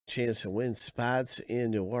chance to win spots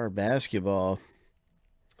in Noir basketball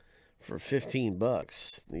for 15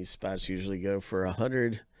 bucks. These spots usually go for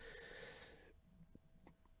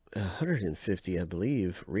 150, I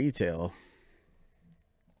believe, retail.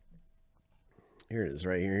 Here it is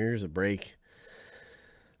right here. Here's a break.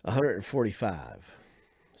 145.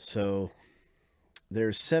 So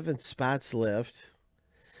there's 7 spots left.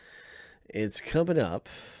 It's coming up,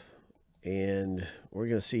 and we're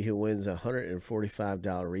going to see who wins a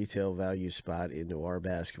 $145 retail value spot in Noir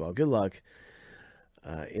basketball. Good luck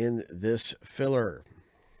in this filler.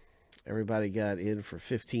 Everybody got in for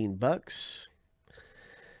 15 bucks.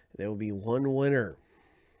 There will be one winner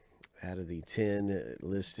out of the 10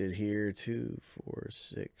 listed here. 2, 4,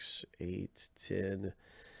 6, 8, 10.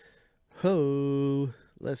 Ho!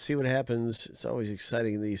 Let's see what happens. It's always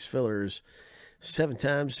exciting in these fillers. 7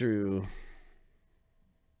 times through.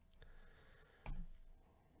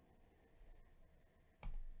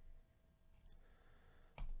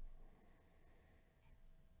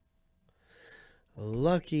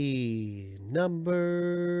 Lucky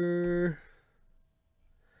number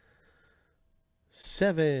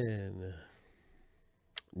 7.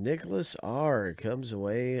 Nicholas R. comes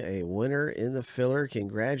away a winner in the filler.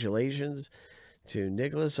 Congratulations to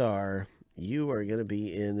Nicholas R. You are going to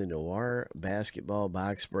be in the Noir basketball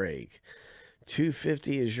box break.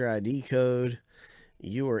 250 is your ID code.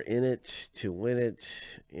 You are in it to win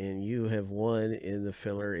it, and you have won in the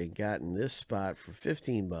filler and gotten this spot for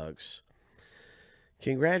 15 bucks.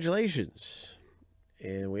 Congratulations.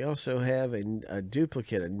 And we also have a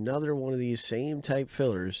duplicate, another one of these same type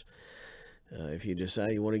fillers. If you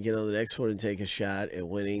decide you want to get on the next one and take a shot at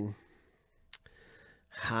winning,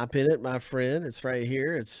 hop in it, my friend. It's right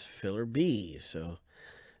here. It's filler B. So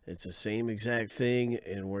it's the same exact thing,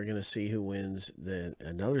 and we're going to see who wins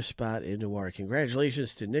another spot in Noir.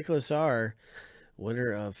 Congratulations to Nicholas R.,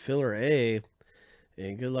 winner of filler A,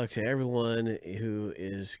 and good luck to everyone who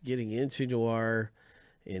is getting into Noir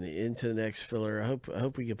and into the next filler. I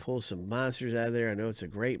hope we can pull some monsters out of there. I know it's a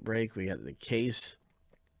great break. We got the case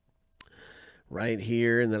right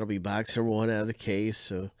here, and that'll be box number 1 out of the case.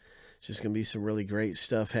 So it's just going to be some really great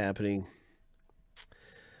stuff happening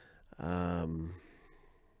in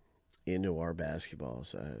Noir basketball.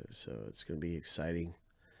 So it's going to be exciting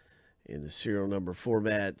in the serial number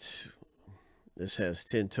format. This has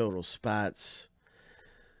 10 total spots.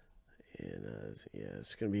 And yeah,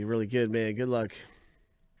 it's going to be really good, man. Good luck.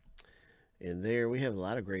 And there we have a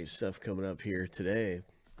lot of great stuff coming up here today.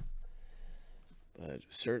 But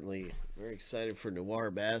certainly very excited for Noir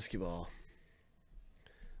basketball.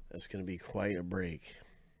 That's going to be quite a break.